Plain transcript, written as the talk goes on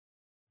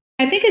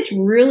I think it's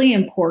really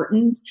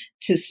important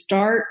to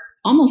start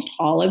almost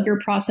all of your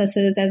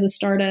processes as a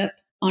startup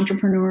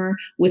entrepreneur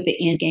with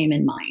the end game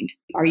in mind.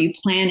 Are you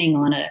planning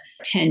on a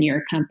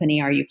 10-year company?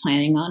 Are you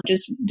planning on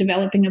just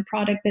developing a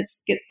product that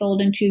gets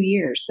sold in 2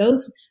 years?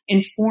 Those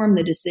inform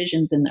the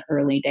decisions in the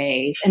early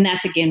days. And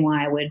that's, again,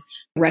 why I would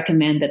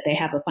recommend that they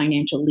have a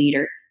financial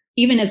leader,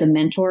 even as a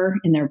mentor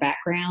in their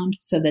background,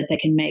 so that they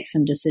can make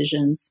some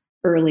decisions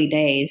early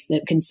days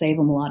that can save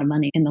them a lot of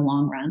money in the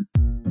long run.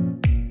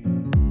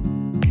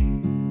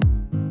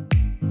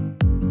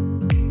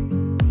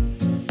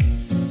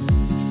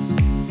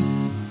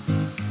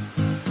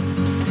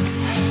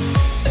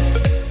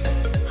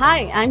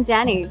 Hi, I'm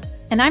Danny.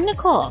 And I'm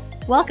Nicole.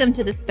 Welcome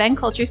to the Spend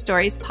Culture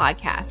Stories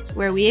podcast,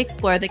 where we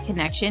explore the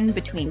connection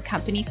between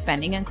company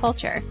spending and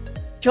culture.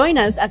 Join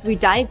us as we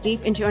dive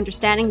deep into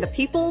understanding the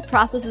people,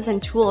 processes,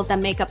 and tools that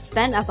make up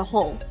spend as a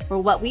whole, or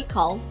what we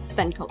call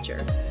spend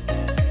culture.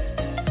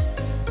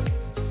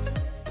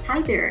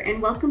 Hi there,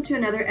 and welcome to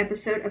another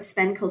episode of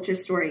Spend Culture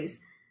Stories.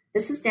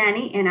 This is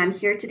Danny, and I'm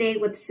here today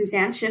with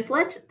Suzanne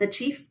Shiflett, the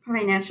Chief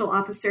Financial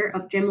Officer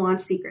of Gym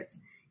Launch Secrets,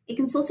 a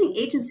consulting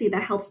agency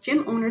that helps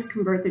gym owners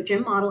convert their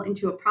gym model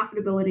into a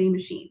profitability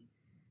machine.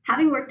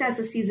 Having worked as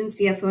a seasoned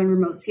CFO and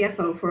remote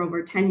CFO for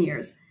over 10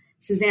 years,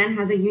 Suzanne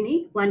has a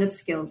unique blend of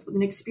skills with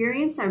an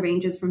experience that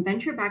ranges from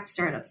venture-backed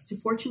startups to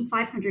Fortune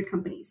 500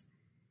 companies.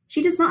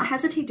 She does not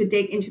hesitate to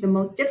dig into the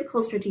most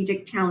difficult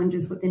strategic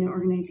challenges within an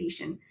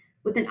organization,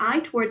 with an eye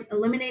towards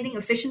eliminating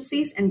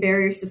efficiencies and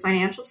barriers to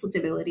financial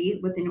stability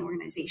within an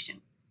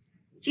organization.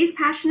 She is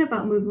passionate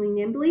about moving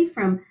nimbly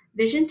from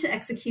vision to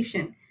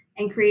execution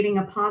and creating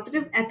a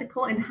positive,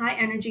 ethical, and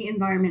high-energy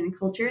environment and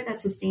culture that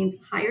sustains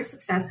higher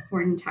success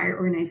for an entire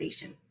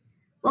organization.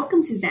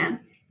 Welcome, Suzanne.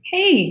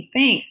 Hey,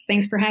 thanks.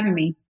 Thanks for having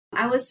me.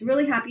 I was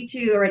really happy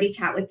to already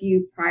chat with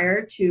you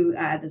prior to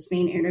this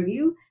main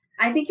interview.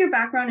 I think your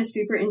background is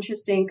super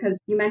interesting because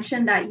you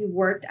mentioned that you've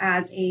worked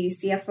as a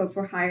CFO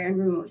for hire and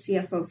remote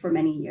CFO for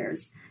many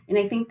years. And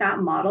I think that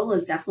model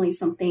is definitely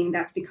something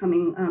that's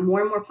becoming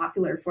more and more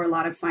popular for a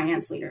lot of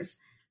finance leaders.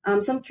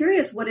 So I'm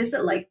curious, what is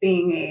it like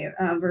being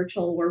a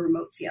virtual or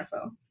remote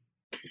CFO?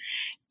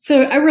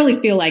 So I really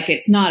feel like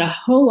it's not a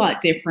whole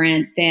lot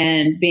different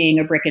than being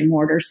a brick and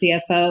mortar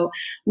CFO.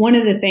 One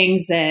of the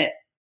things that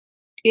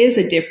is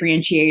a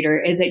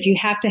differentiator is that you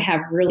have to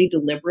have really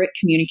deliberate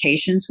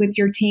communications with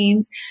your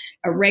teams,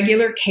 a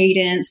regular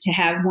cadence to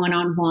have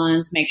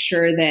one-on-ones, make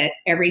sure that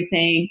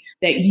everything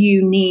that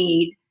you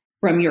need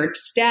from your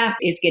staff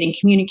is getting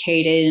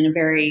communicated in a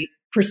very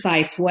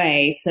precise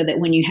way so that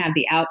when you have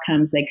the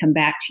outcomes, they come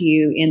back to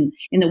you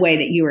in the way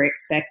that you were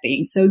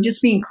expecting. So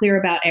just being clear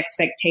about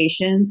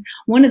expectations.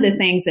 One of the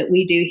things that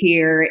we do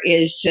here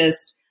is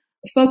just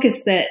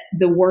focus that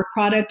the work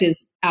product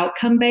is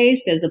outcome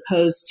based as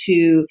opposed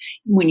to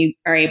when you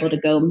are able to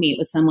go meet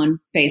with someone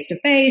face to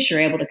face,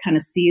 you're able to kind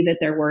of see that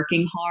they're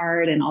working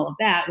hard and all of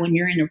that. When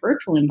you're in a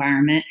virtual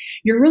environment,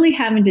 you're really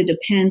having to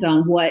depend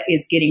on what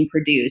is getting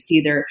produced,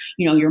 either,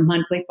 your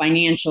monthly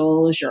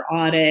financials, your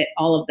audit,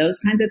 all of those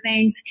kinds of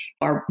things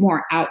are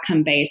more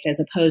outcome based as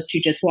opposed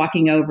to just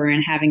walking over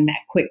and having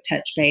that quick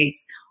touch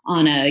base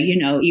on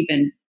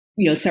even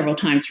several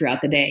times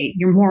throughout the day.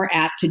 You're more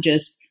apt to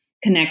just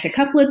connect a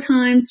couple of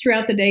times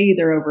throughout the day,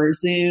 either over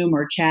Zoom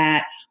or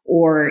chat,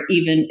 or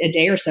even a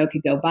day or so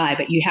could go by,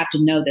 but you have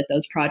to know that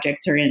those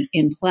projects are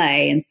in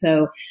play. And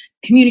so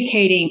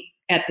communicating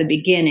at the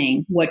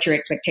beginning what your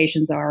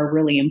expectations are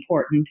really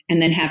important.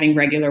 And then having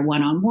regular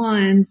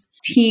one-on-ones,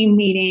 team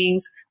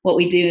meetings. What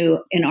we do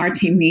in our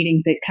team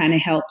meeting that kind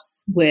of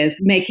helps with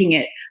making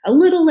it a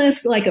little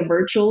less like a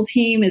virtual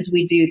team is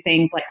we do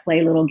things like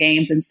play little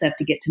games and stuff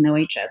to get to know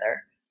each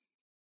other.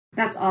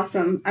 That's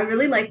awesome. I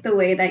really like the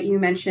way that you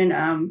mentioned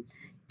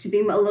to be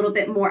a little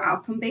bit more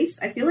outcome-based.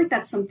 I feel like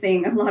that's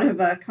something a lot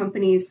of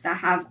companies that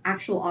have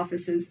actual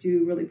offices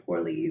do really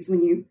poorly is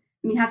when you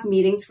have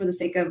meetings for the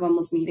sake of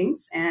almost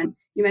meetings. And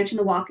you mentioned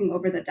the walking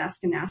over the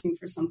desk and asking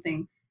for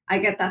something. I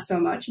get that so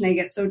much and I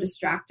get so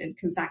distracted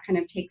because that kind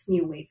of takes me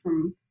away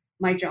from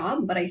my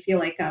job. But I feel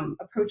like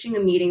approaching a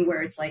meeting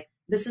where it's like,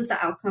 this is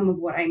the outcome of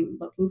what I'm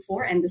looking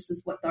for and this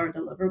is what are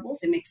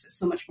deliverables, it makes it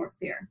so much more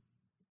clear.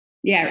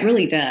 Yeah, it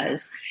really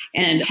does.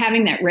 And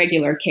having that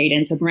regular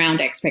cadence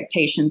around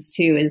expectations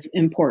too is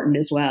important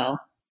as well.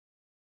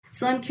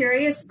 So I'm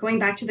curious, going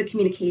back to the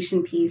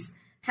communication piece,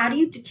 how do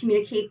you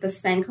communicate the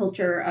spend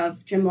culture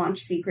of Gym Launch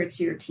Secrets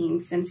to your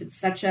team since it's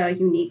such a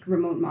unique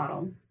remote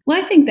model?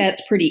 Well, I think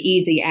that's pretty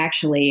easy,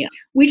 actually.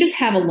 We just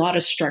have a lot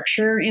of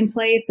structure in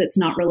place that's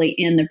not really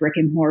in the brick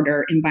and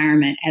mortar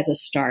environment as a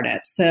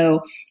startup.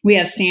 So we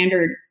have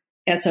standard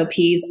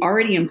SOPs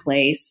already in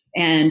place,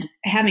 and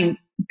having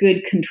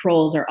good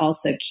controls are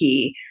also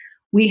key.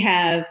 We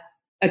have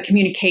a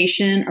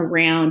communication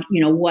around,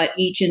 what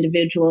each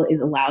individual is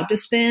allowed to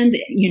spend,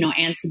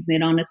 and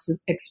submit on an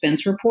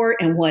expense report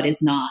and what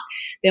is not.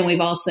 Then we've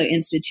also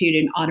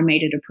instituted an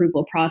automated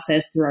approval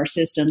process through our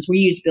systems. We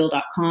use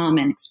Bill.com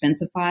and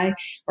Expensify,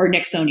 or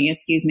Nexonia,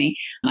 excuse me.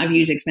 I've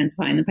used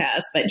Expensify in the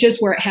past, but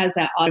just where it has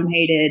that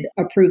automated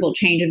approval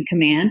chain of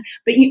command.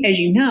 But as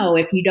you know,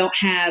 if you don't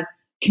have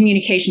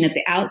communication at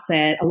the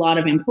outset, a lot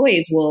of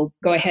employees will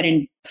go ahead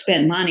and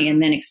spend money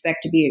and then expect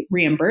to be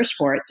reimbursed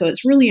for it. So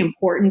it's really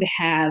important to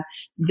have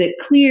the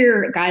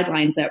clear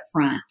guidelines up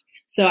front.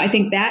 So I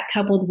think that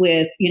coupled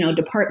with,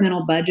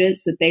 departmental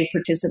budgets that they've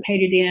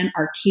participated in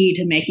are key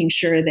to making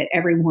sure that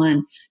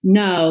everyone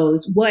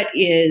knows what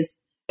is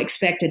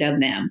expected of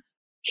them.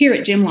 Here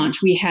at Gym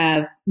Launch, we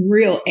have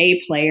real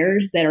A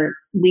players that are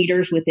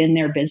leaders within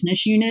their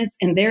business units,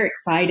 and they're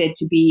excited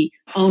to be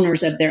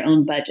owners of their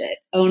own budget,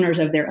 owners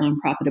of their own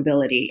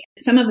profitability.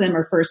 Some of them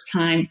are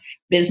first-time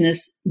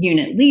business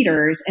unit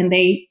leaders, and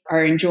they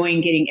are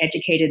enjoying getting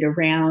educated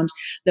around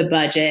the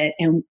budget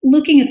and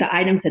looking at the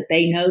items that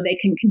they know they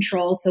can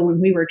control. So when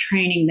we were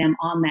training them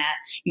on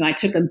that, I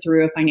took them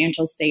through a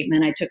financial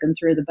statement, I took them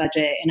through the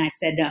budget, and I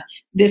said,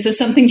 this is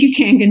something you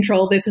can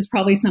control. This is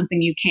probably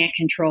something you can't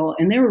control.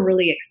 And they were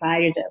really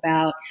excited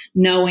about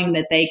knowing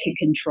that they could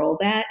control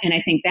that. And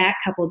I think that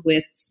coupled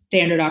with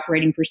standard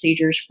operating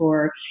procedures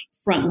for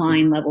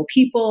frontline level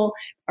people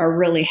are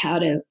really how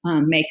to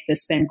make the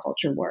spend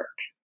culture work.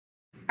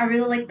 I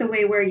really like the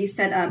way where you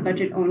said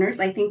budget owners.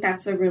 I think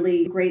that's a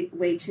really great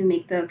way to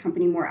make the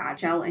company more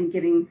agile and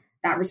giving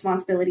that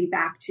responsibility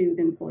back to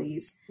the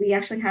employees. We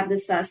actually have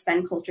this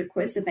spend culture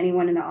quiz, if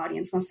anyone in the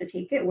audience wants to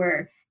take it,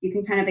 where you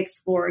can kind of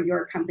explore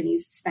your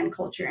company's spend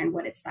culture and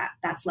what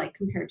that's like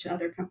compared to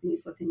other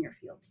companies within your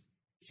field.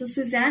 So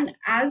Suzanne,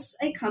 as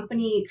a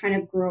company kind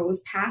of grows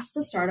past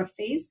the startup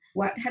phase,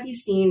 what have you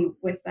seen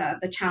with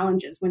the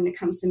challenges when it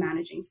comes to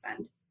managing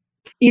spend?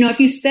 If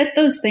you set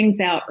those things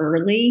out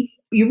early,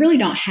 you really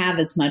don't have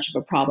as much of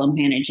a problem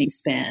managing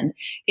spend.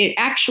 It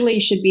actually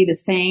should be the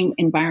same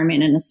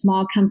environment in a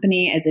small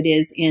company as it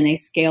is in a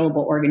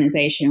scalable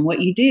organization.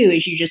 What you do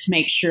is you just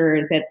make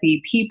sure that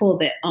the people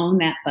that own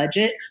that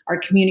budget are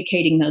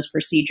communicating those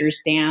procedures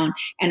down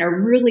and are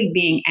really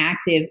being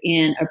active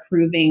in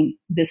approving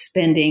the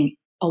spending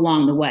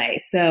along the way.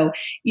 So,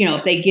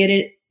 if they get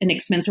an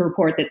expense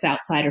report that's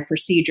outside of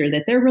procedure,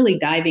 that they're really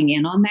diving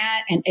in on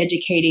that and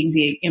educating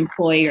the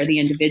employee or the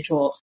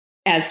individual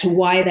as to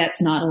why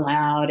that's not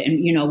allowed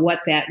and,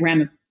 what that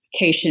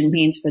ramification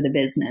means for the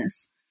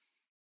business.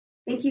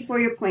 Thank you for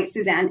your point,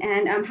 Suzanne.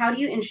 And how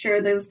do you ensure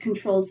those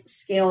controls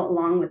scale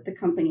along with the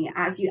company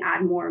as you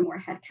add more and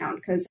more headcount?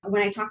 Because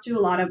when I talk to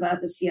a lot of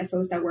the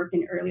CFOs that work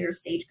in earlier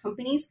stage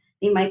companies,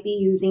 they might be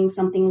using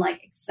something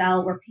like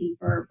Excel or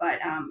paper, but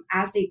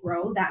as they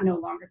grow, that no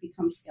longer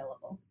becomes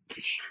scalable.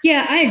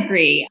 Yeah, I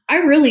agree. I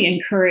really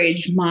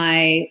encourage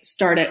my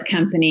startup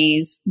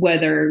companies,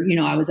 whether,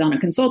 I was on a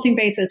consulting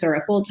basis or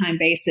a full-time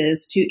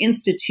basis, to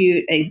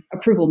institute a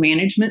approval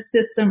management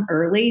system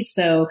early.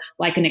 So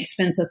like an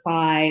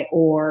Expensify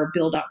or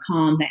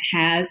Bill.com that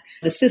has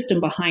the system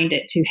behind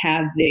it to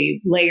have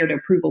the layered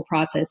approval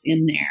process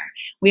in there.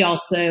 We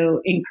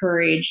also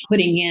encourage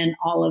putting in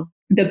all of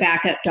the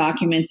backup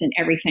documents and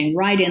everything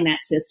right in that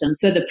system.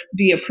 So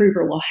the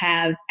approver will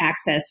have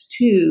access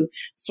to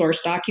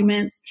source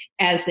documents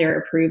as they're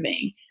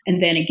approving.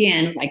 And then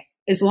again,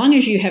 as long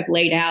as you have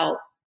laid out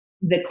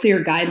the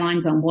clear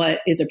guidelines on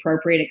what is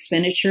appropriate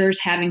expenditures,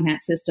 having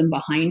that system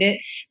behind it,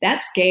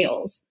 that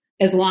scales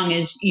as long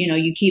as,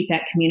 you keep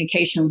that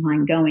communication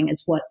line going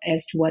as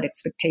to what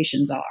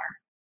expectations are.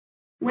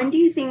 When do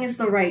you think is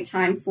the right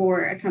time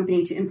for a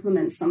company to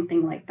implement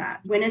something like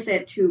that? When is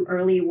it too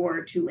early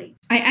or too late?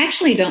 I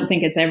actually don't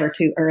think it's ever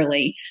too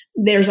early.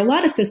 There's a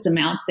lot of system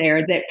out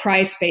there that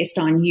price based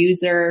on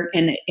user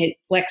and it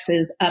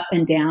flexes up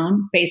and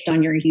down based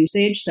on your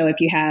usage. So if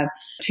you have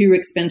 2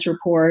 expense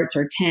reports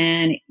or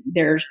 10,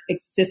 there's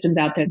systems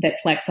out there that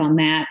flex on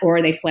that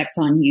or they flex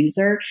on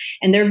user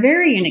and they're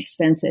very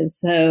inexpensive.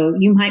 So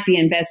you might be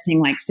investing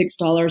like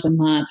 $6 a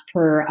month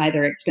per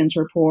either expense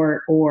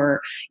report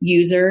or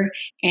user.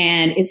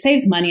 And it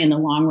saves money in the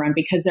long run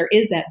because there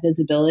is that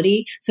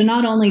visibility. So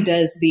not only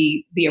does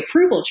the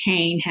approval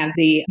chain have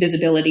the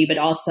visibility, but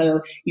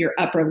also your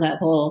upper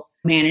level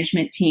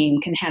management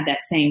team can have that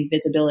same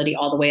visibility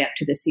all the way up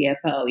to the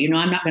CFO.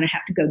 I'm not going to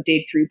have to go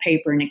dig through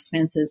paper and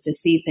expenses to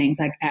see things.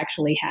 I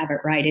actually have it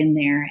right in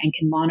there and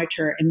can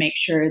monitor and make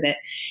sure that,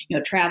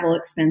 travel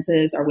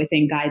expenses are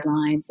within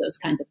guidelines, those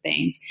kinds of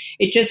things.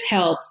 It just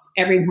helps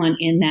everyone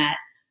in that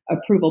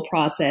approval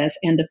process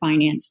and the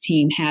finance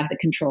team have the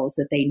controls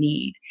that they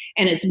need.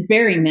 And it's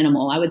very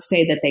minimal. I would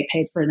say that they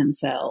pay for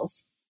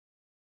themselves.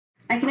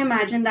 I can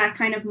imagine that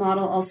kind of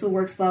model also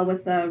works well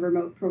with the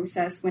remote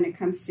process when it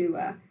comes to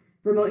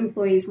remote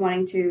employees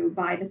wanting to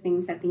buy the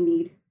things that they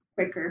need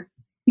quicker.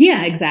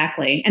 Yeah,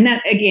 exactly. And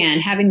that, again,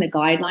 having the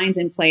guidelines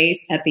in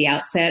place at the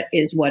outset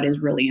is what is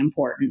really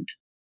important.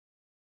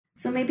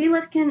 So maybe we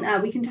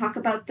can talk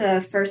about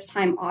the first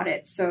time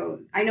audit. So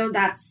I know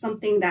that's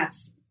something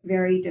that's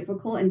very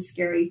difficult and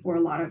scary for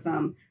a lot of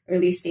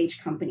early stage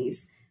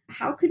companies.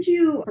 How could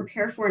you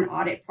prepare for an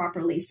audit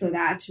properly so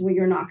that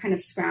you're not kind of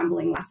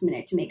scrambling last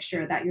minute to make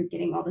sure that you're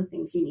getting all the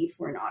things you need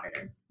for an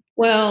auditor?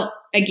 Well,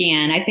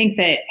 again, I think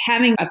that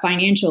having a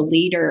financial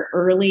leader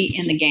early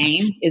in the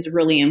game is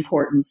really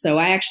important. So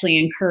I actually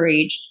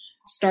encourage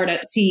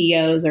startup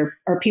CEOs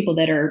or people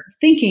that are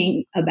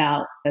thinking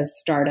about a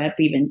startup,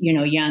 even,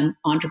 young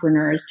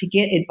entrepreneurs, to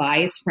get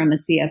advice from a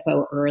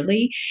CFO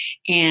early.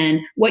 And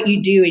what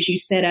you do is you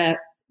set up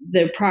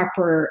the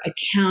proper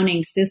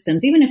accounting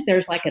systems. Even if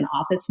there's like an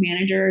office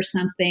manager or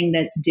something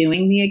that's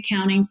doing the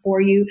accounting for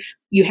you,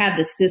 you have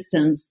the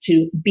systems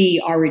to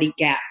be already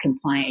GAAP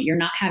compliant. You're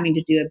not having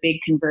to do a big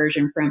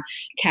conversion from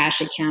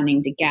cash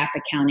accounting to GAAP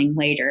accounting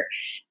later.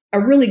 A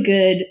really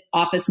good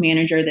office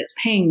manager that's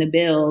paying the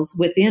bills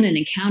within an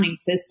accounting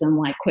system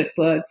like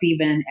QuickBooks,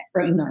 even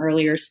in the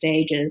earlier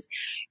stages,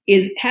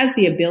 has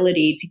the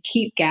ability to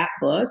keep GAAP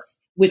books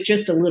with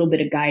just a little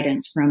bit of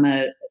guidance from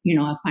a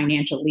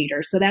financial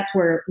leader. So that's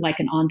where like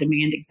an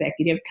on-demand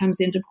executive comes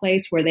into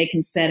place, where they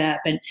can set up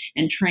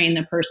and train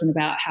the person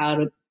about how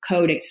to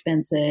code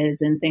expenses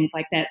and things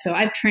like that. So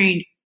I've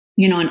trained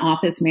an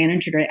office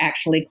manager to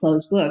actually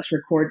close books,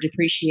 record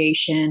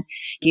depreciation,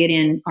 get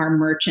in our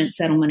merchant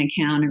settlement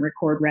account and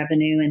record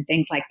revenue and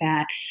things like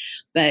that.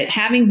 But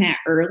having that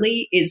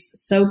early is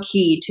so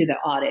key to the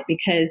audit,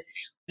 because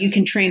you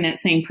can train that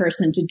same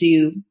person to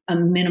do a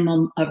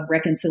minimum of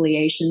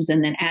reconciliations.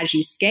 And then as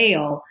you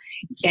scale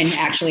and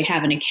actually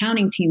have an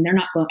accounting team, they're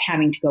not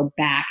having to go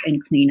back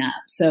and clean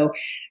up. So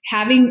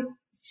having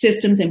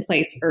systems in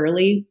place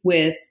early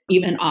with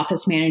even an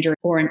office manager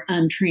or an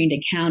untrained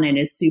accountant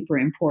is super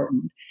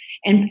important.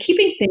 And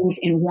keeping things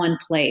in one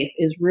place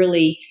is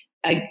really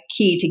a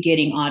key to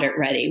getting audit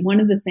ready. One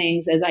of the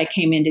things, as I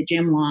came into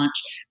Gym Launch,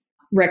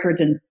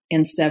 records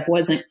and stuff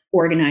wasn't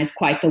organized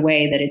quite the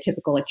way that a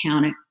typical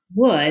accountant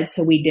would.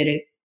 So we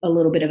did a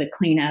little bit of a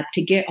cleanup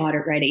to get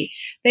audit ready.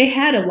 They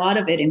had a lot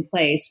of it in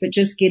place, but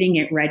just getting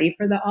it ready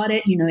for the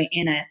audit,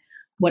 in a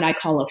what I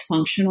call a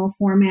functional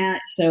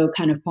format. So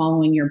kind of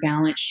following your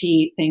balance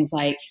sheet, things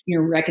like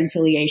your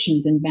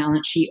reconciliations and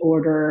balance sheet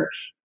order,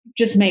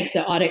 just makes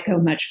the audit go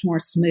much more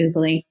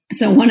smoothly.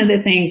 So one of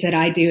the things that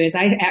I do is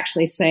I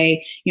actually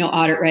say,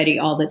 audit ready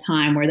all the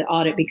time, where the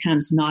audit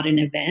becomes not an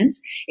event.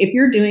 If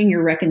you're doing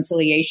your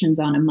reconciliations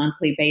on a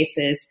monthly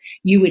basis,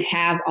 you would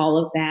have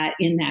all of that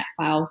in that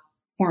file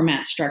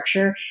format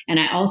structure. And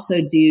I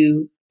also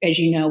do, as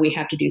you know, we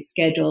have to do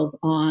schedules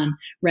on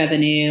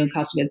revenue,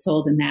 cost of goods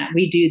sold, and that.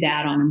 We do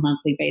that on a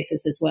monthly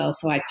basis as well.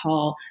 So I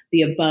call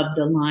the above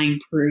the line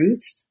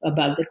proofs,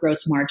 above the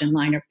gross margin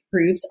line of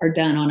proofs, are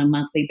done on a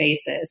monthly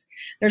basis.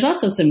 There's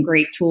also some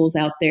great tools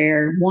out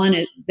there. One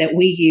that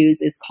we use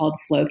is called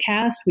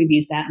Flowcast. We've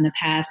used that in the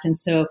past. And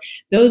so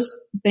those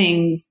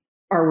things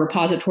are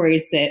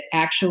repositories that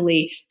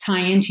actually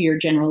tie into your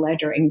general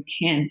ledger and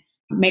can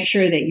make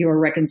sure that your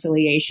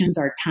reconciliations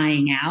are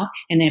tying out.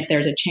 And then if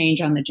there's a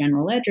change on the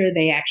general ledger,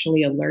 they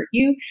actually alert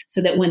you,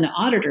 so that when the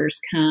auditors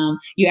come,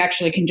 you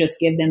actually can just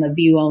give them a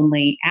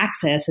view-only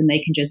access and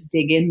they can just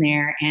dig in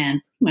there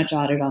and much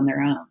audit on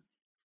their own.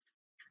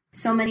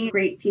 So many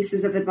great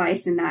pieces of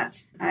advice in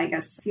that, I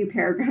guess, few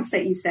paragraphs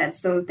that you said.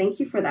 So thank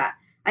you for that.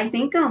 I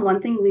think one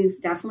thing we've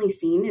definitely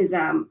seen is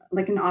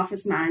like an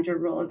office manager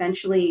role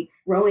eventually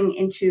growing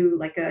into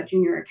like a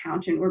junior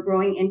accountant or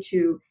growing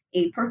into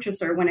a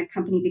purchaser when a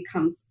company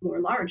becomes more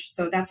large.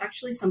 So that's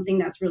actually something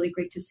that's really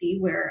great to see,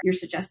 where you're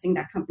suggesting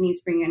that companies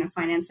bring in a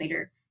finance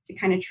leader to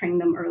kind of train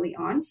them early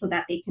on so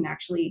that they can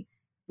actually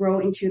grow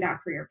into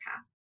that career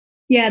path.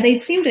 Yeah, they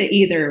seem to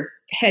either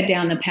head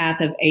down the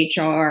path of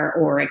HR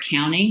or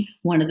accounting,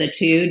 one of the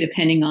two,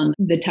 depending on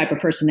the type of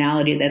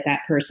personality that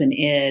person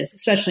is,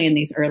 especially in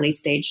these early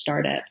stage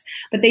startups.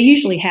 But they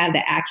usually have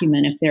the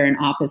acumen, if they're an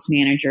office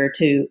manager,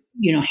 to,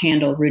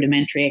 handle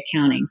rudimentary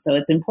accounting. So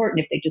it's important,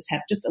 if they just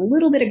have just a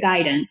little bit of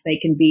guidance, they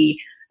can be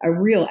a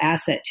real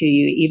asset to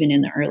you even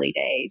in the early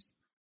days.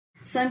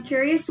 So I'm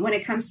curious, when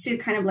it comes to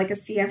kind of like a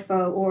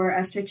CFO or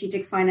a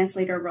strategic finance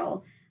leader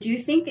role, do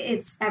you think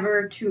it's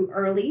ever too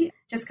early?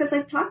 Just because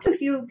I've talked to a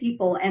few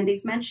people and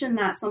they've mentioned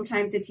that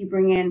sometimes if you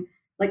bring in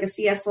like a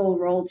CFO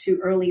role too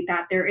early,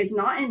 that there is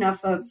not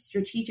enough of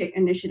strategic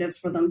initiatives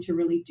for them to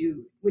really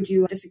do. Would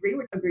you disagree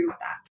or agree with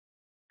that?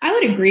 I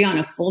would agree on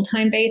a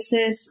full-time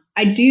basis.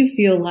 I do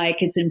feel like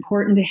it's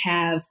important to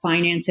have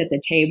finance at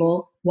the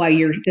table while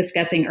you're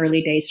discussing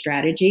early day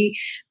strategy,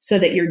 so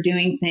that you're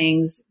doing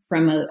things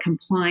from a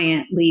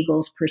compliant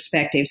legals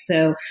perspective.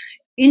 So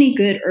any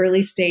good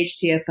early stage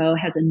CFO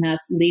has enough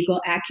legal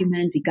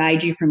acumen to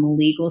guide you from a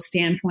legal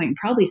standpoint and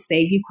probably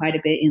save you quite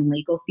a bit in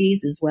legal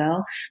fees as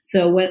well.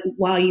 So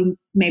while you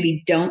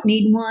maybe don't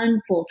need one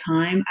full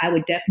time, I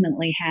would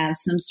definitely have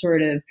some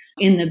sort of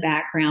in the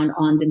background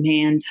on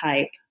demand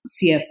type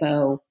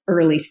CFO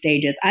early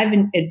stages. I've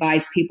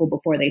advised people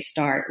before they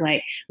start,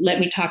 like, let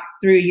me talk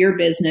through your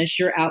business,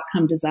 your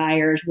outcome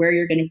desires, where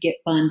you're going to get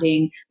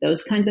funding,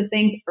 those kinds of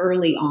things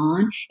early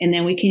on. And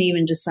then we can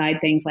even decide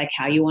things like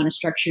how you want to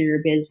structure your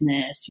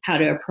business, how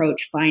to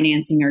approach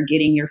financing or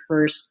getting your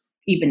first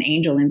even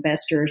angel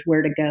investors,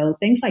 where to go.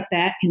 Things like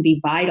that can be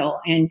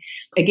vital. And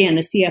again,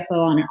 the CFO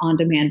on an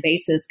on-demand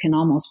basis can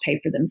almost pay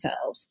for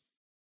themselves.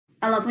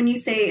 I love when you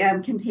say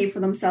can pay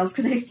for themselves,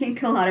 because I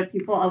think a lot of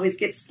people always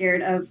get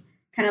scared of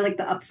kind of like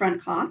the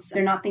upfront costs.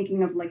 They're not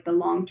thinking of like the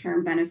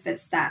long-term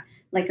benefits that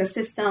like a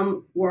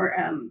system or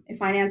a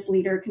finance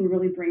leader can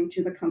really bring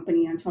to the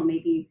company until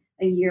maybe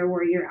a year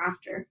or a year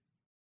after.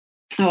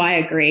 Oh, I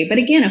agree. But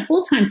again, a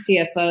full-time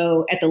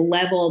CFO at the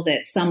level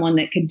that someone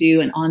that could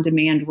do an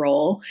on-demand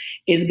role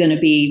is going to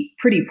be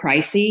pretty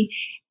pricey.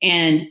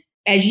 And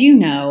as you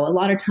know, a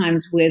lot of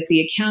times with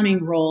the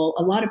accounting role,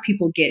 a lot of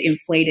people get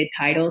inflated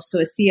titles. So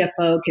a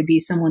CFO could be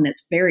someone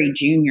that's very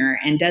junior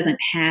and doesn't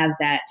have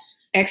that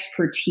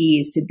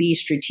expertise to be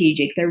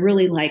strategic. They're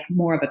really like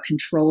more of a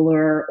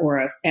controller or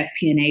a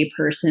FP&A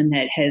person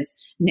that has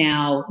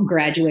now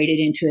graduated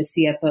into a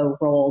CFO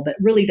role, but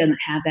really doesn't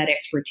have that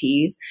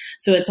expertise.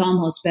 So it's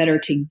almost better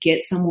to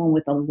get someone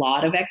with a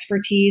lot of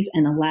expertise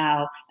and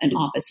allow an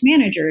office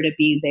manager to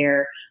be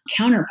their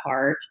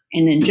counterpart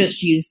and then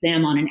just use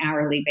them on an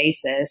hourly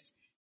basis.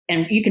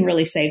 And you can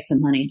really save some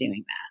money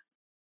doing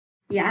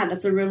that. Yeah,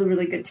 that's a really,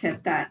 really good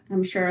tip that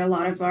I'm sure a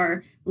lot of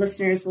our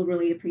listeners will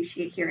really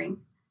appreciate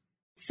hearing.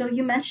 So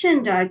you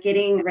mentioned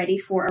getting ready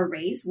for a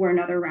raise or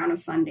another round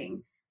of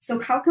funding.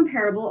 So how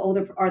comparable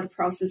are the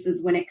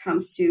processes when it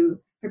comes to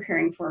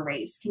preparing for a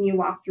raise? Can you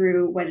walk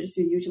through what is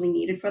usually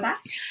needed for that?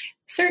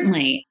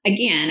 Certainly.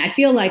 Again, I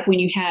feel like when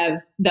you have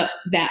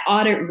that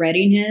audit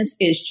readiness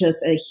is just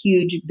a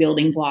huge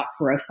building block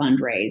for a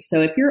fundraise.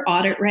 So if you're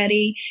audit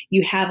ready,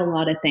 you have a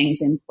lot of things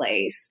in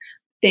place.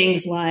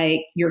 Things like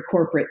your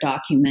corporate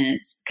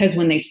documents, because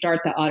when they start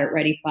the audit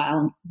readiness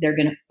file,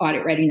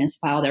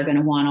 they're going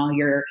to want all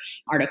your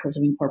articles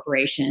of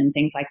incorporation,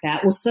 things like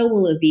that. Well, so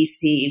will a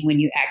VC when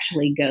you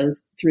actually go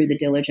through the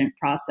diligent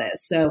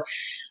process. So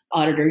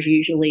auditors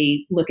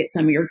usually look at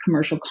some of your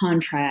commercial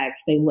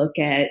contracts. They look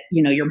at,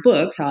 your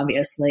books,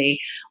 obviously.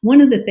 One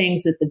of the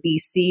things that the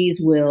VCs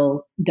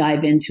will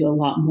dive into a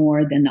lot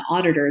more than the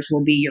auditors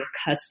will be your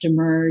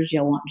customers.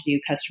 You'll want to do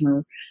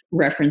customer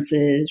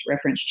references,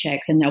 reference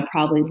checks, and they'll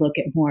probably look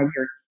at more of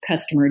your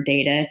customer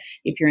data.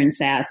 If you're in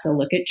SaaS, they'll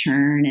look at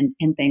churn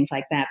and things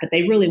like that. But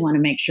they really want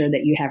to make sure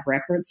that you have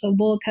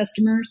referenceable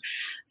customers.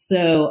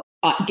 So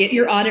get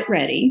your audit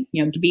ready,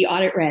 to be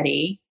audit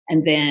ready,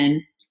 and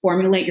then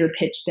formulate your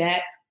pitch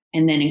deck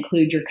and then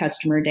include your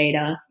customer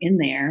data in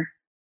there.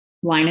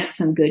 Line up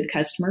some good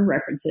customer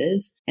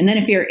references. And then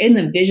if you're in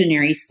the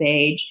visionary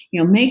stage,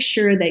 make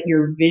sure that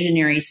your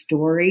visionary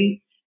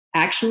story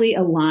actually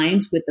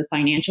aligns with the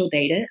financial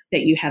data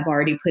that you have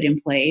already put in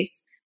place.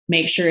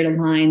 Make sure it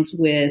aligns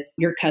with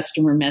your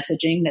customer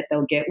messaging that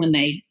they'll get when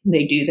they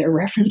do their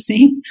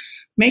referencing.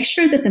 Make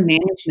sure that the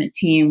management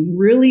team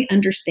really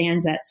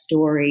understands that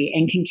story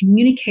and can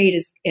communicate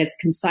as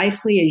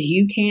concisely as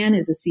you can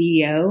as a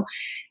CEO,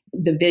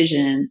 the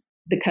vision,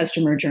 the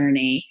customer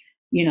journey,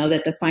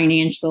 that the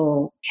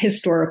financial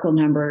historical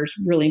numbers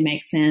really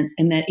make sense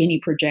and that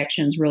any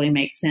projections really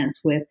make sense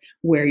with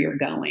where you're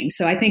going.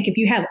 So I think if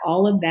you have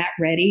all of that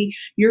ready,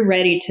 you're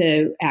ready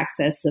to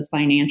access the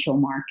financial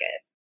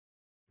market.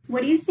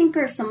 What do you think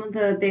are some of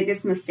the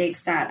biggest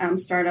mistakes that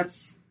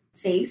startups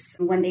face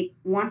when they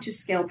want to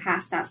scale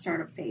past that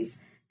startup phase?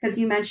 Because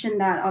you mentioned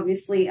that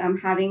obviously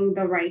having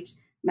the right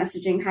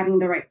messaging, having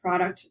the right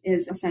product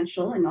is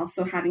essential, and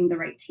also having the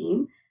right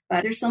team.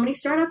 But there's so many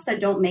startups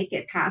that don't make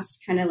it past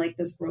kind of like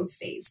this growth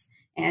phase.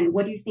 And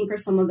what do you think are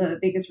some of the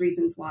biggest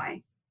reasons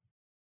why?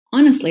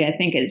 Honestly, I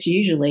think it's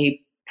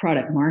usually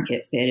product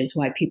market fit is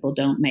why people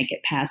don't make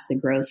it past the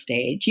growth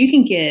stage. You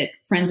can get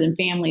friends and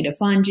family to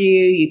fund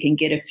you. You can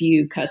get a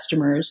few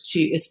customers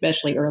to,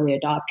 especially early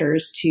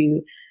adopters,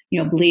 to,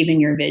 believe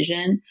in your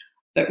vision.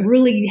 But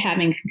really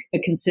having a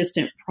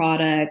consistent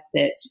product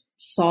that's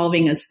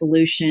solving a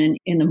solution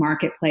in the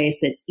marketplace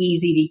that's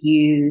easy to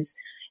use,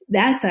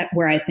 that's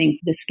where I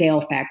think the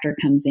scale factor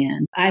comes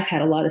in. I've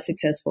had a lot of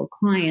successful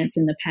clients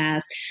in the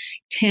past,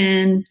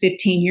 10,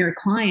 15-year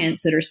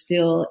clients that are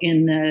still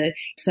in the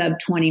sub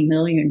 20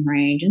 million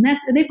range. And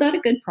they've got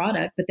a good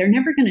product, but they're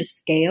never going to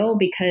scale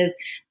because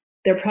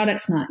their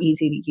product's not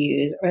easy to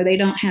use, or they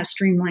don't have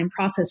streamlined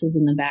processes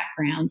in the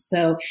background.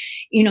 So,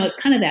 it's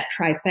kind of that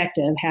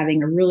trifecta of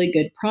having a really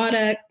good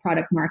product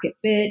market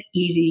fit,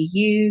 easy to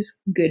use,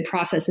 good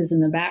processes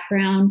in the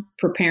background,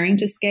 preparing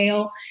to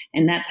scale.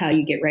 And that's how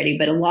you get ready.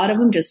 But a lot of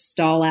them just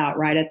stall out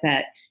right at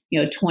that,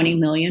 20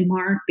 million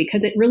mark,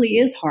 because it really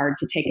is hard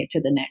to take it to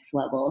the next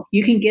level.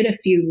 You can get a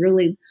few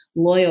really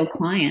loyal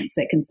clients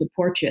that can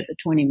support you at the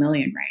 20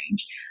 million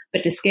range,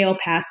 but to scale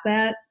past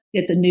that,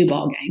 it's a new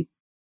ball game.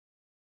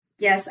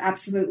 Yes,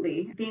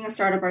 absolutely. Being a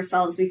startup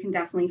ourselves, we can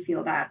definitely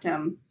feel that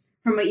from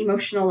an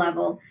emotional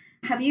level.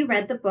 Have you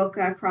read the book,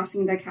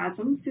 Crossing the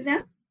Chasm,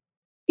 Suzanne?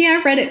 Yeah,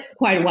 I read it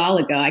quite a while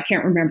ago. I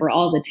can't remember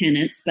all the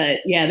tenets, but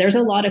yeah, there's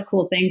a lot of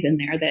cool things in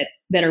there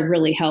that are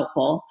really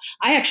helpful.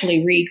 I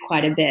actually read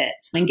quite a bit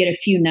and get a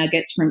few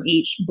nuggets from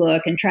each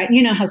book and try,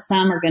 how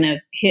some are going to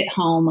hit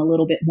home a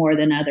little bit more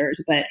than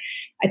others, but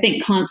I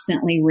think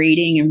constantly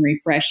reading and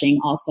refreshing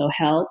also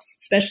helps,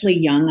 especially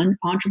young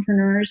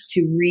entrepreneurs,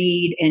 to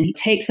read and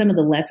take some of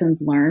the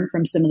lessons learned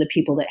from some of the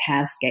people that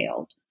have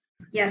scaled.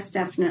 Yes,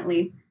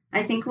 definitely.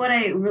 I think what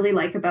I really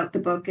like about the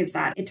book is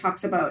that it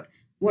talks about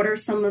what are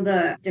some of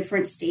the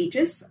different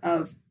stages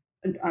of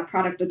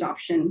product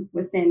adoption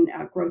within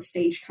a growth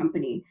stage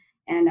company.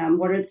 And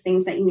what are the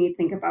things that you need to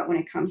think about when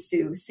it comes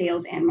to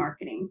sales and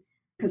marketing?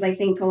 Because I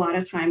think a lot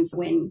of times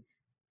when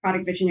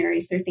product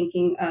visionaries, they're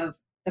thinking of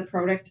the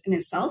product in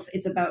itself.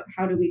 It's about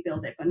how do we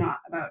build it, but not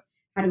about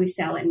how do we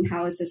sell it and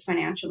how is this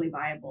financially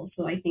viable.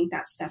 So I think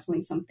that's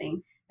definitely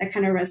something that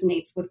kind of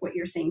resonates with what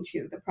you're saying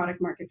too, the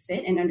product market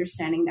fit and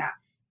understanding that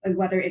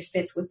whether it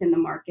fits within the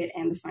market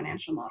and the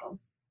financial model.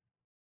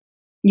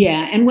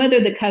 Yeah, and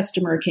whether the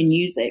customer can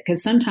use it,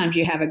 because sometimes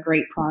you have a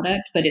great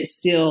product, but it's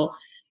still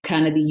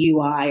kind of the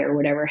UI or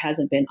whatever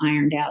hasn't been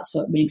ironed out.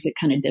 So it makes it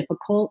kind of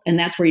difficult. And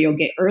that's where you'll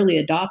get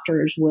early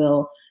adopters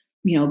will,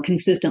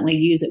 consistently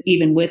use it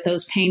even with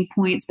those pain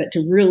points. But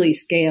to really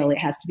scale, it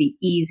has to be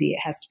easy. It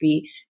has to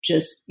be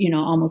just,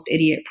 almost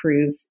idiot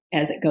proof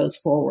as it goes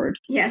forward.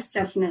 Yes,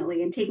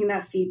 definitely. And taking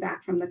that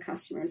feedback from the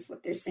customers,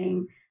 what they're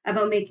saying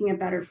about making it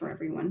better for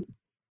everyone.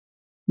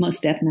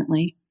 Most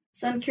definitely.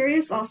 So I'm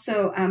curious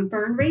also,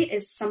 burn rate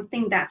is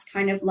something that's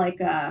kind of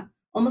like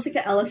almost like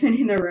the elephant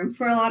in the room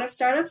for a lot of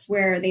startups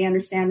where they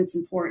understand it's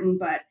important,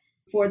 but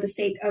for the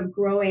sake of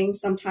growing,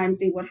 sometimes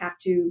they would have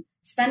to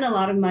spend a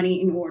lot of money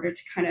in order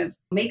to kind of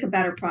make a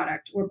better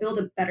product or build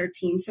a better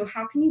team. So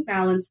how can you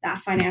balance that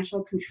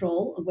financial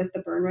control with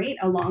the burn rate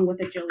along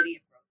with agility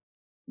of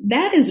growth?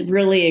 That is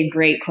really a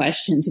great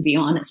question, to be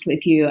honest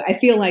with you. I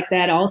feel like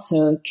that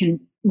also can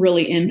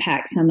really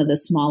impact some of the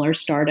smaller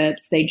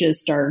startups. They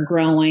just are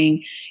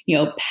growing,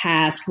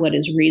 past what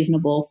is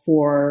reasonable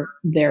for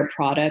their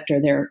product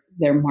or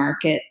their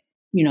market,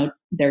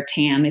 their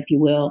TAM, if you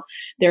will.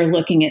 They're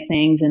looking at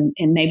things and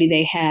maybe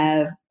they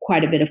have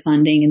quite a bit of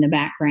funding in the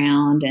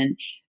background and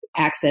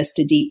access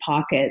to deep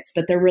pockets,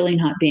 but they're really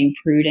not being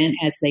prudent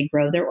as they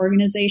grow their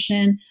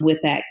organization with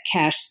that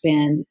cash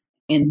spend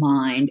in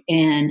mind.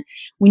 And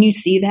when you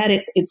see that,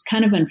 it's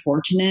kind of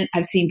unfortunate.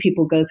 I've seen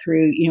people go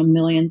through,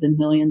 millions and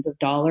millions of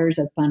dollars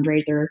of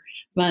investor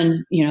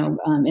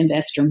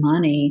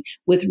money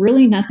with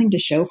really nothing to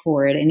show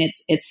for it. And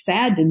it's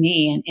sad to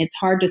me, and it's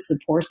hard to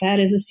support that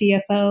as a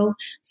CFO.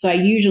 So I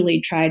usually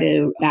try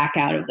to back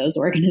out of those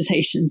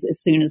organizations as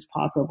soon as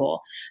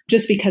possible,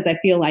 just because I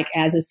feel like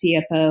as a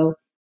CFO,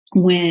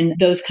 when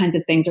those kinds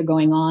of things are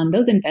going on,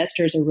 those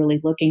investors are really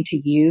looking to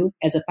you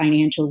as a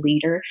financial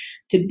leader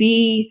to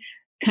be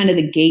kind of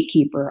the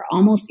gatekeeper,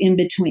 almost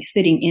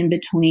sitting in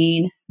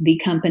between the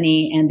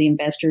company and the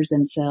investors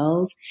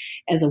themselves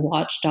as a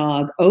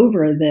watchdog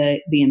over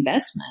the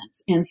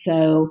investments. And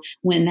so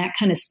when that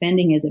kind of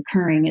spending is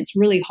occurring, it's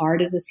really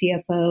hard as a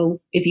CFO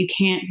if you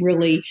can't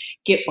really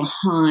get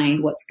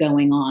behind what's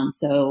going on.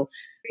 So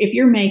if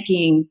you're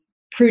making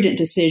prudent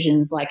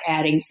decisions like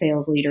adding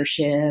sales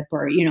leadership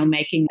or,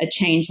 making a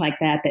change like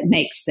that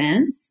makes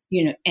sense,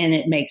 and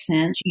it makes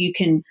sense, you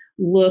can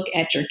look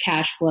at your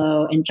cash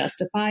flow and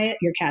justify it,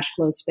 your cash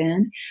flow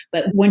spend.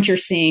 But once you're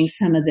seeing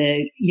some of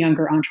the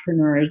younger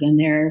entrepreneurs and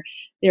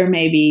they're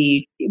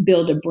maybe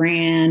build a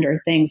brand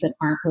or things that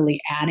aren't really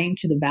adding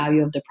to the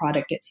value of the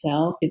product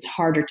itself, it's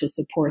harder to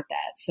support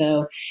that.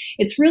 So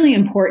it's really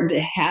important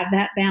to have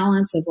that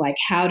balance of like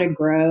how to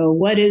grow,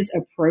 what is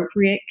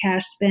appropriate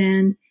cash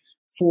spend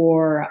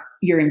for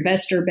your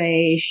investor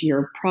base,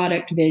 your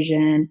product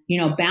vision,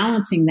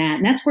 balancing that.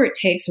 And that's where it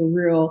takes a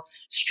real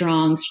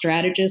strong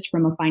strategist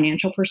from a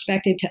financial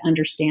perspective to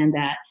understand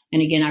that.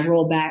 And again, I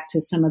roll back to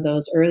some of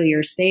those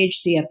earlier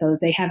stage CFOs.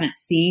 They haven't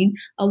seen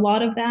a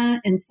lot of that.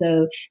 And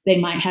so they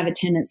might have a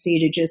tendency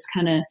to just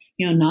kind of,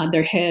 nod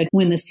their head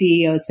when the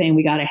CEO is saying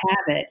we got to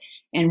have it,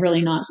 and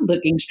really not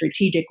looking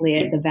strategically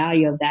at the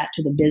value of that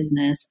to the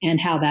business and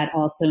how that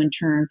also in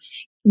turn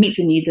meets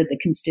the needs of the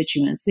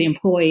constituents, the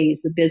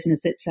employees, the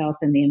business itself,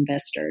 and the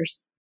investors.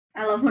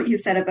 I love what you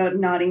said about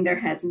nodding their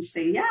heads and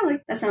say, yeah,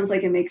 like that sounds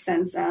like it makes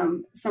sense.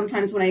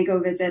 Sometimes when I go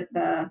visit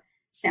the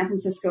San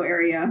Francisco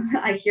area,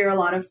 I hear a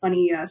lot of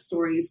funny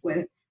stories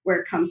where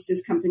it comes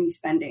to company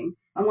spending.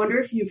 I wonder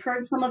if you've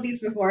heard some of these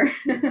before.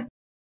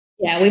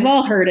 Yeah, we've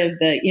all heard of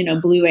the,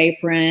 Blue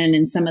Apron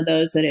and some of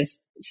those that have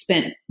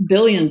spent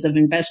billions of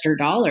investor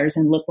dollars,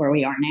 and look where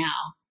we are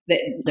now.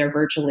 They're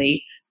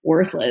virtually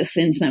worthless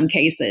in some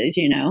cases,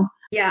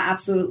 Yeah,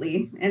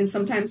 absolutely. And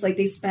sometimes like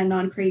they spend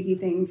on crazy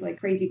things like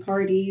crazy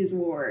parties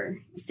or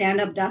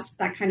stand-up desks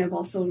that kind of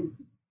also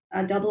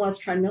double as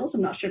treadmills.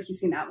 I'm not sure if you've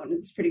seen that one.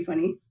 It's pretty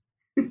funny.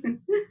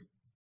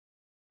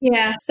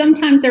 Yeah,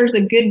 sometimes there's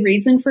a good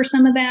reason for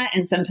some of that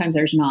and sometimes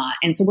there's not.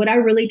 And so what I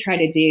really try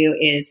to do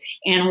is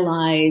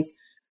analyze,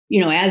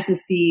 as the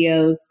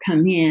CEOs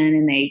come in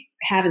and they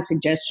have a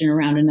suggestion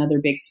around another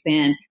big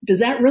spend, does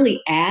that really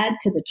add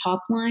to the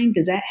top line?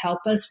 Does that help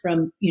us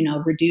from,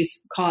 reduce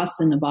costs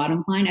in the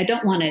bottom line? I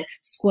don't want to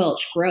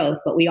squelch growth,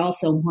 but we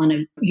also want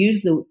to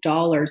use the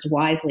dollars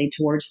wisely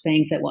towards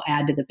things that will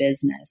add to the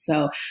business.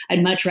 So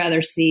I'd much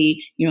rather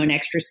see, an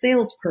extra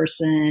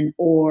salesperson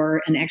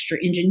or an extra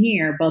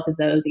engineer, both of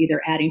those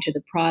either adding to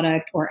the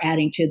product or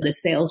adding to the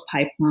sales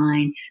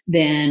pipeline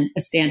than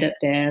a stand-up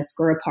desk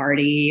or a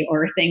party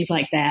or things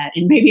like that.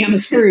 And maybe I'm a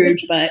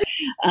Scrooge, but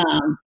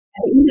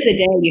at the end of the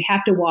day, you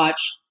have to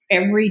watch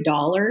every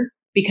dollar,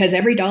 because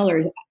I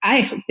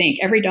think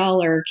every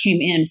dollar came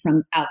in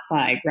from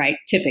outside, right?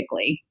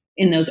 Typically.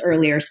 in those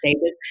earlier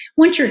stages.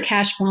 Once you're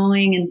cash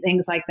flowing and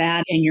things like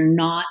that, and you're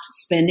not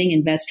spending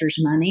investors'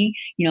 money,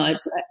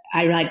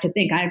 I like to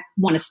think I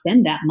want to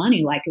spend that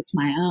money like it's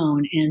my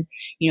own. And,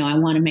 I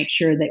want to make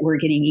sure that we're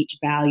getting each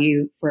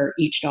value for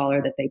each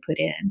dollar that they put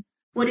in.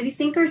 What do you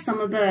think are some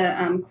of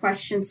the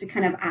questions to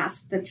kind of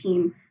ask the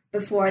team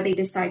before they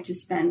decide to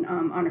spend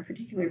on a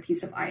particular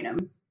piece of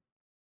item?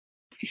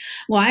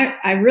 Well,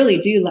 I really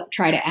do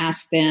try to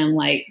ask them,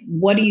 like,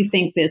 what do you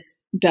think this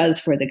does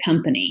for the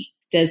company?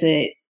 Does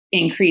it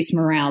increase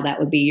morale? That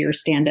would be your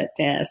stand-up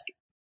desk.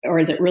 Or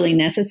is it really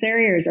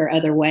necessary? Or is there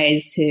other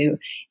ways to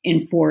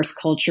enforce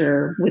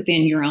culture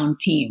within your own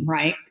team,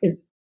 right? If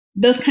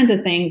those kinds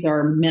of things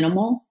are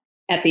minimal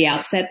at the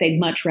outset. They'd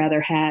much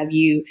rather have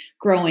you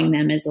growing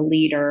them as a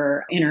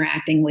leader,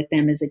 interacting with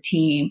them as a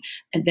team,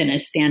 than a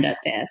stand-up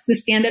desk. The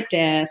stand-up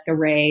desk, a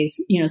raise,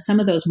 some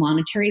of those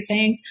monetary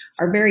things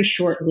are very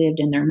short-lived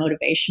in their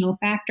motivational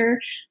factor.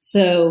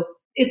 So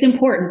it's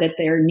important that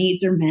their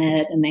needs are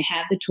met and they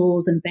have the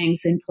tools and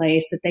things in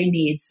place that they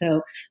need.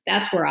 So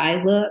that's where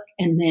I look.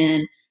 And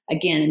then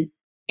again,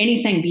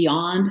 anything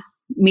beyond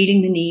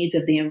meeting the needs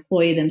of the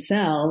employee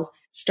themselves,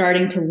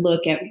 starting to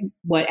look at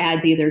what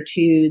adds either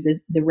to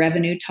the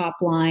revenue top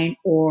line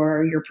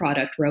or your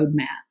product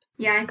roadmap.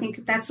 Yeah, I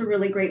think that's a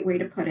really great way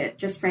to put it.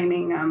 Just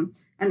framing,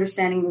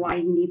 understanding why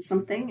you need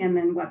something and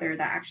then whether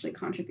that actually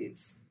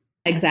contributes.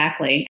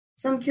 Exactly.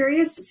 So I'm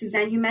curious,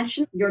 Suzanne, you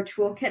mentioned your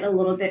toolkit a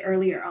little bit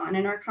earlier on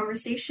in our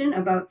conversation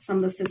about some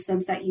of the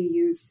systems that you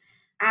use.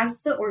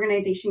 As the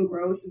organization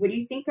grows, what do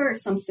you think are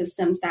some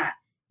systems that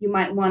you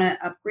might want to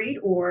upgrade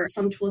or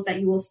some tools that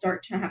you will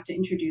start to have to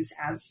introduce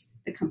as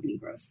the company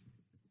grows?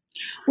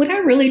 What I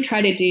really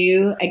try to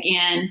do,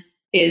 again,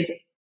 is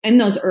in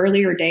those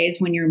earlier days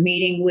when you're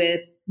meeting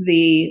with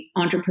the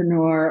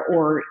entrepreneur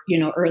or,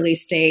 early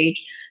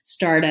stage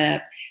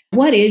startup,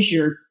 what is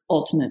your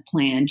ultimate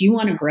plan? Do you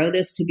want to grow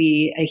this to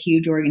be a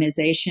huge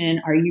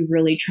organization? Are you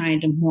really trying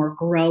to more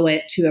grow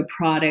it to a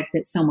product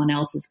that someone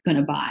else is going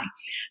to buy?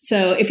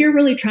 So if you're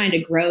really trying to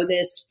grow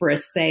this for a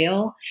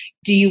sale,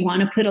 do you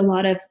want to put a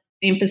lot of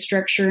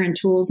infrastructure and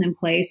tools in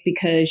place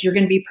because you're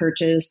going to be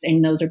purchased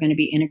and those are going to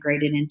be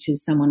integrated into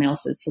someone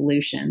else's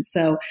solution?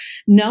 So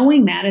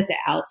knowing that at the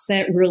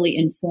outset really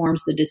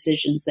informs the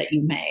decisions that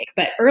you make.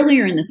 But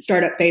earlier in the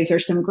startup phase,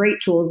 there's some great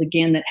tools,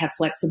 again, that have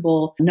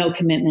flexible, no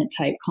commitment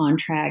type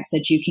contracts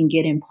that you can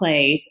get in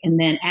place. And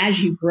then as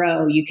you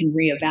grow, you can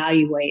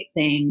reevaluate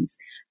things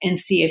and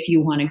see if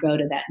you want to go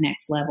to that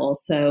next level.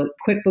 So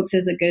QuickBooks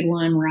is a good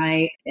one,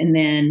 right? And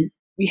then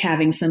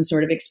having some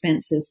sort of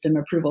expense system,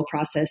 approval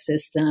process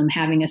system,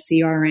 having a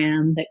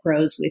CRM that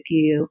grows with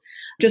you.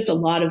 Just a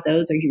lot of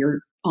those are your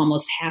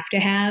almost have to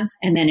haves.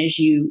 And then as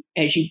you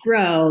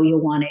grow,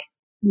 you'll want to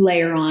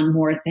layer on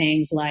more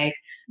things like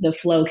the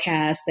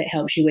Flowcast that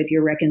helps you with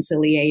your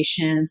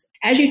reconciliations.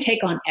 As you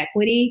take on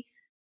equity,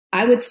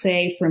 I would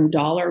say from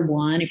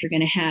 $1, if you're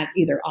going to have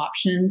either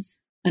options,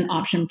 an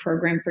option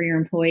program for your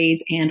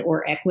employees and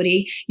or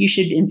equity, you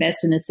should invest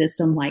in a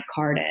system like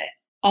Carta.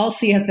 All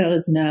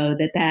CFOs know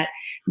that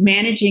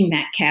managing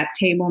that cap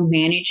table,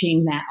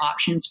 managing that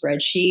option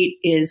spreadsheet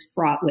is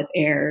fraught with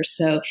errors.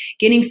 So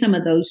getting some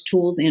of those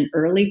tools in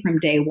early from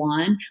day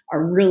one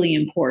are really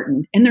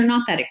important. And they're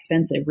not that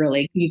expensive,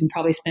 really. You can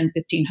probably spend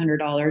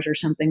 $1,500 or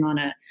something on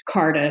a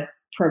Carta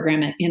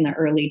program in the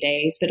early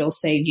days, but it'll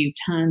save you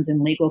tons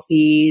in legal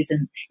fees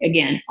and,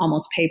 again,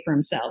 almost pay for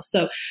themselves.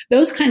 So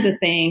those kinds of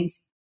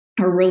things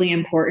are really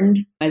important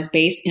as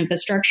base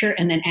infrastructure.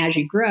 And then as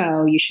you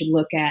grow, you should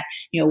look at,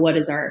 what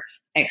is our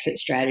exit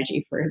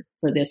strategy for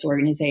this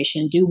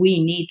organization? Do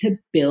we need to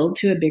build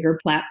to a bigger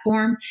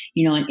platform,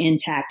 an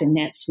Intacct and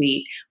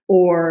NetSuite,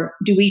 or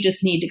do we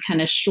just need to kind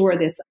of shore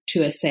this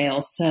to a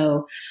sale?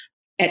 So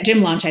at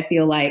Gym-Launch, I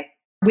feel like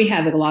we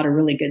have a lot of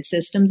really good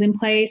systems in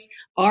place.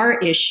 Our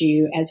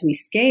issue as we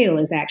scale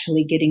is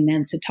actually getting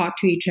them to talk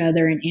to each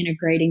other and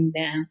integrating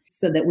them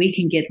so that we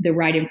can get the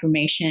right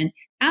information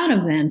out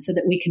of them so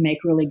that we can make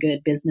really good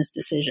business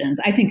decisions.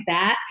 I think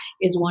that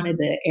is one of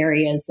the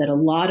areas that a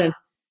lot of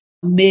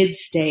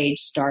mid-stage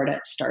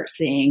startups start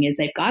seeing is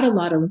they've got a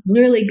lot of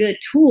really good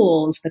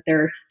tools, but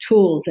they're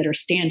tools that are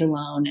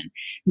standalone and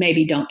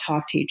maybe don't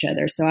talk to each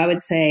other. So I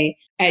would say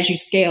as you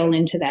scale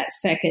into that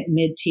second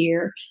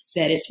mid-tier,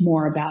 that it's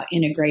more about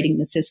integrating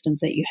the systems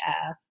that you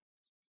have.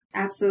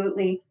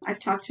 Absolutely. I've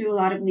talked to a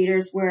lot of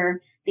leaders where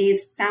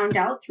they've found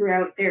out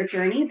throughout their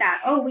journey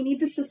that, we need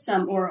the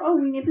system or,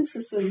 we need the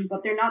system,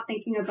 but they're not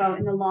thinking about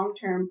in the long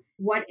term,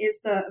 what is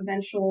the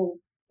eventual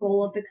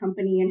goal of the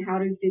company and how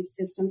does these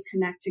systems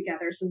connect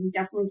together? So we've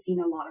definitely seen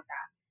a lot of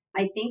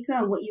that. I think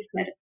what you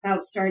said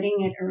about starting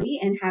it early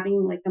and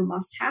having like the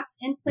must-haves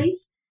in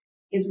place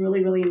is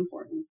really, really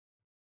important.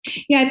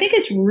 Yeah, I think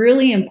it's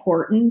really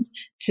important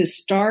to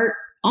start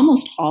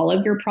almost all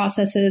of your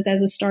processes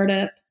as a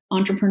startup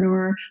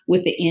entrepreneur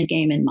with the end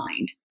game in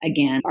mind.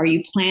 Again, are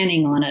you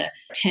planning on a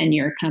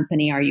 10-year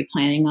company? Are you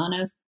planning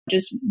on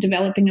just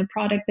developing a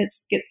product that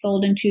gets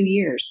sold in 2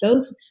 years?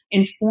 Those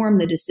inform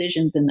the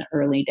decisions in the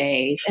early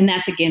days. And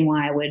that's, again,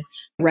 why I would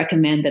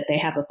recommend that they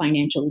have a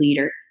financial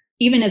leader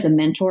even as a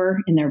mentor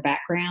in their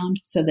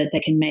background so that they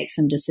can make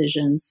some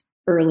decisions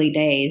early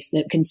days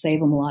that can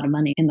save them a lot of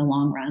money in the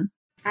long run.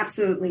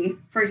 Absolutely.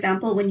 For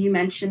example, when you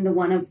mentioned the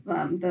one of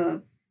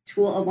the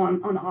tool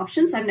on the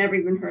options, I've never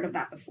even heard of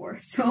that before.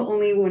 So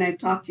only when I've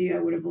talked to you, I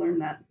would have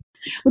learned that.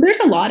 Well, there's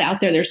a lot out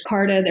there. There's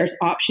Carta, there's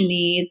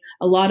Optionease,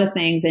 a lot of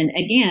things. And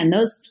again,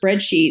 those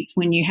spreadsheets,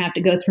 when you have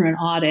to go through an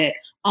audit,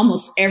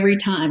 almost every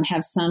time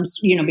have some,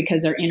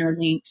 because they're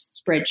interlinked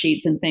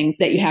spreadsheets and things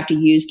that you have to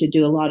use to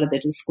do a lot of the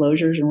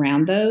disclosures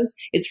around those.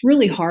 It's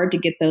really hard to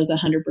get those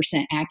 100%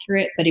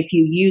 accurate. But if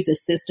you use a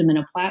system and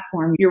a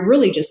platform, you're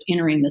really just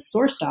entering the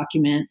source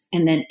documents,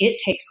 and then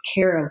it takes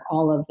care of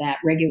all of that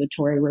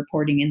regulatory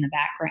reporting in the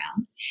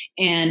background.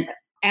 And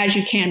as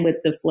you can with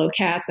the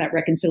Flowcast, that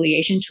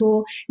reconciliation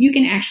tool, you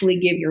can actually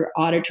give your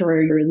auditor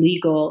or your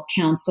legal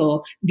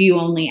counsel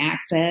view-only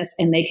access,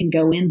 and they can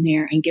go in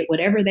there and get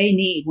whatever they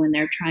need when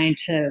they're trying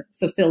to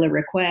fulfill a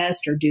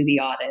request or do the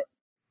audit.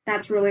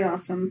 That's really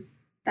awesome.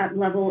 That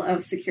level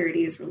of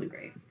security is really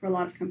great for a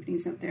lot of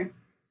companies out there.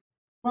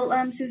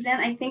 Well,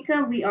 Suzanne, I think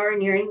we are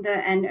nearing the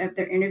end of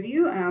their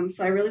interview,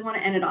 so I really want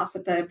to end it off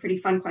with a pretty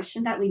fun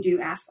question that we do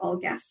ask all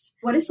guests.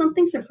 What is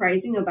something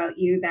surprising about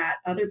you that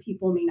other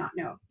people may not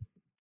know?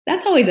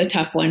 That's always a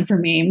tough one for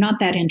me. I'm not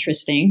that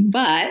interesting,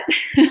 but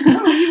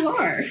oh, you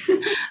are.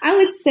 I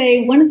would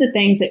say one of the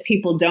things that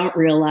people don't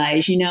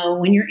realize,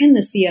 when you're in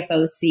the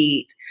CFO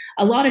seat,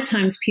 a lot of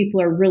times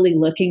people are really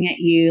looking at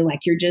you like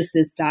you're just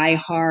this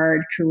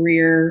diehard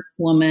career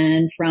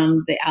woman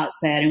from the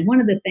outset. And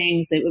one of the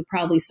things that would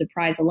probably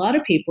surprise a lot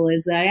of people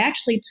is that I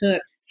actually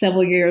took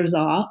several years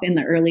off in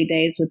the early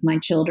days with my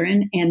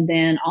children. And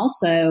then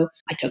also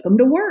I took them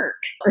to work.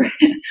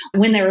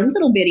 When they were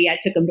little bitty, I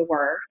took them to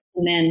work.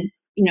 And then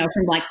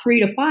from like 3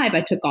 to 5,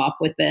 I took off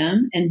with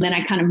them. And then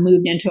I kind of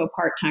moved into a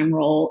part-time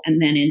role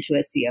and then into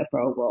a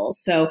CFO role.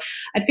 So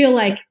I feel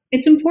like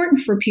it's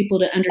important for people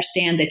to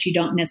understand that you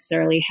don't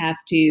necessarily have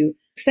to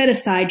set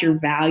aside your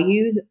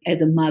values as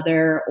a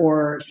mother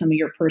or some of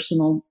your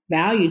personal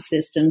value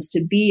systems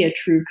to be a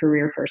true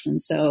career person.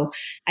 So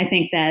I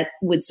think that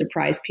would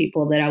surprise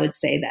people that I would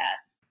say that.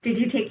 Did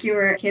you take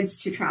your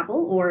kids to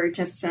travel or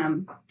just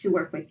to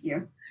work with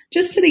you?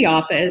 Just to the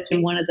office.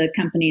 In one of the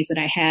companies that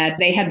I had,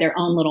 they had their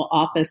own little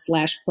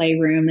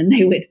office/playroom, and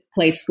they would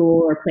play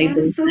school or play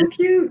business. That is so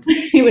cute.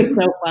 It was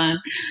so fun.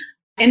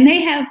 And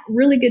they have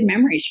really good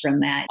memories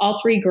from that. All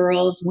 3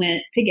 girls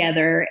went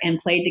together and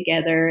played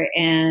together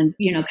and,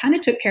 kind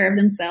of took care of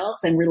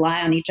themselves and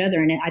rely on each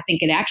other. And I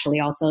think it actually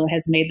also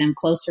has made them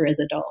closer as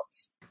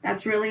adults.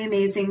 That's really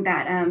amazing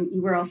that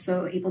you were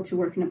also able to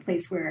work in a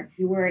place where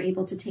you were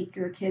able to take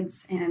your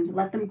kids and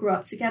let them grow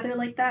up together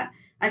like that.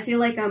 I feel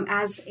like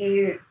as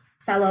a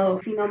fellow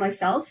female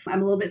myself,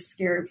 I'm a little bit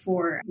scared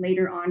for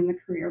later on in the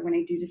career when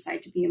I do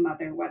decide to be a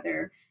mother,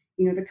 whether,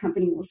 the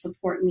company will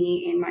support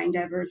me in my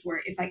endeavors,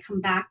 where if I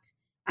come back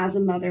as a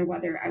mother,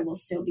 whether I will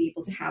still be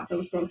able to have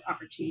those growth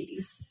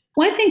opportunities.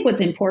 Well, I think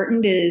what's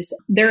important is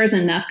there is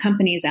enough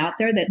companies out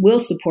there that will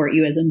support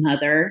you as a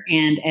mother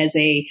and as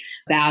a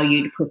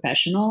valued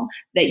professional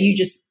that you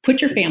just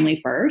put your family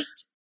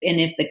first.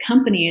 And if the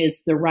company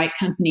is the right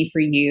company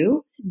for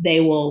you, they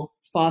will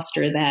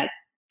foster that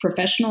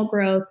professional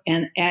growth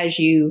and as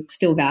you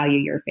still value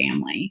your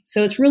family.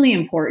 So it's really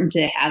important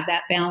to have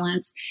that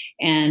balance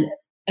and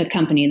a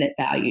company that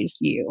values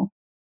you.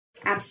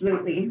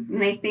 Absolutely.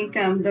 And I think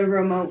the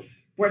remote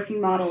working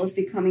model is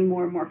becoming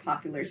more and more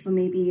popular. So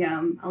maybe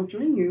I'll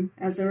join you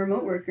as a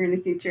remote worker in the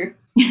future.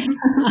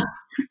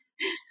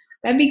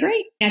 That'd be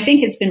great. I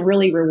think it's been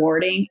really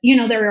rewarding.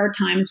 There are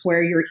times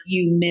where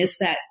you miss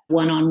that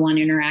one-on-one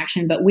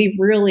interaction, but we've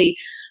really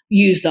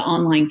used the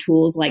online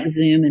tools like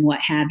Zoom and what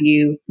have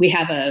you. We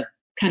have a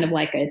kind of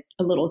like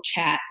a little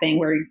chat thing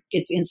where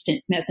it's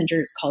instant messenger.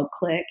 It's called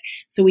Click.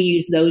 So we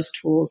use those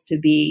tools to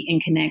be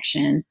in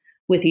connection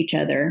with each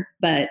other.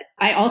 But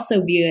I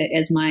also view it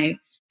as my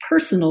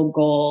personal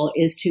goal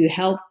is to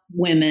help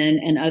women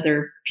and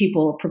other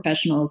people,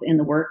 professionals in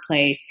the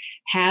workplace,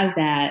 have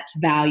that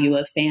value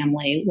of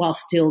family while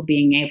still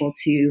being able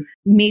to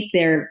meet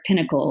their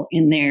pinnacle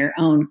in their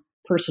own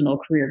personal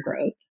career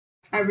growth.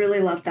 I really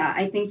love that.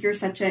 I think you're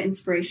such an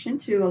inspiration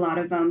to a lot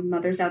of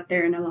mothers out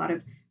there and a lot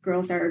of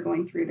girls that are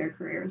going through their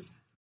careers.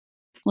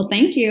 Well,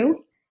 thank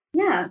you.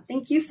 Yeah,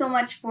 thank you so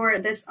much for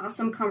this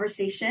awesome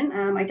conversation.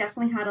 I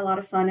definitely had a lot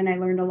of fun and I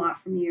learned a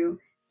lot from you.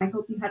 I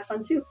hope you had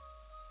fun too.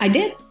 I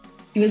did.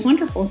 It was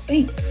wonderful.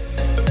 Thanks.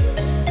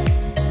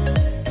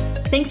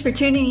 Thanks for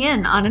tuning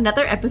in on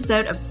another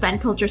episode of Spend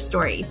Culture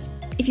Stories.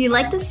 If you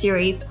like this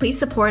series, please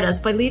support us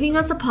by leaving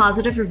us a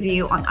positive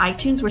review on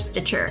iTunes or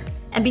Stitcher.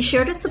 And be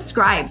sure to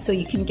subscribe so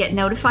you can get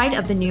notified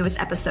of the newest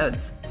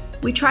episodes.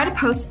 We try to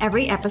post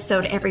every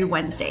episode every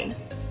Wednesday.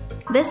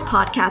 This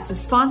podcast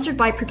is sponsored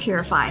by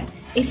Procurify,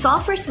 a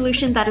software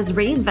solution that is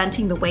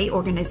reinventing the way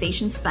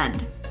organizations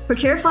spend.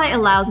 Procurify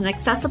allows an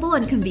accessible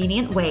and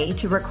convenient way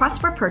to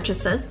request for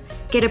purchases,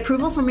 get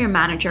approval from your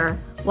manager,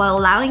 while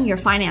allowing your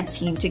finance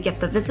team to get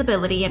the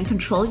visibility and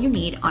control you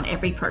need on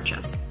every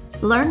purchase.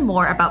 Learn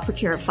more about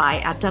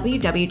Procurify at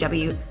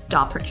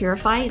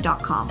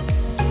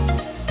www.procurify.com.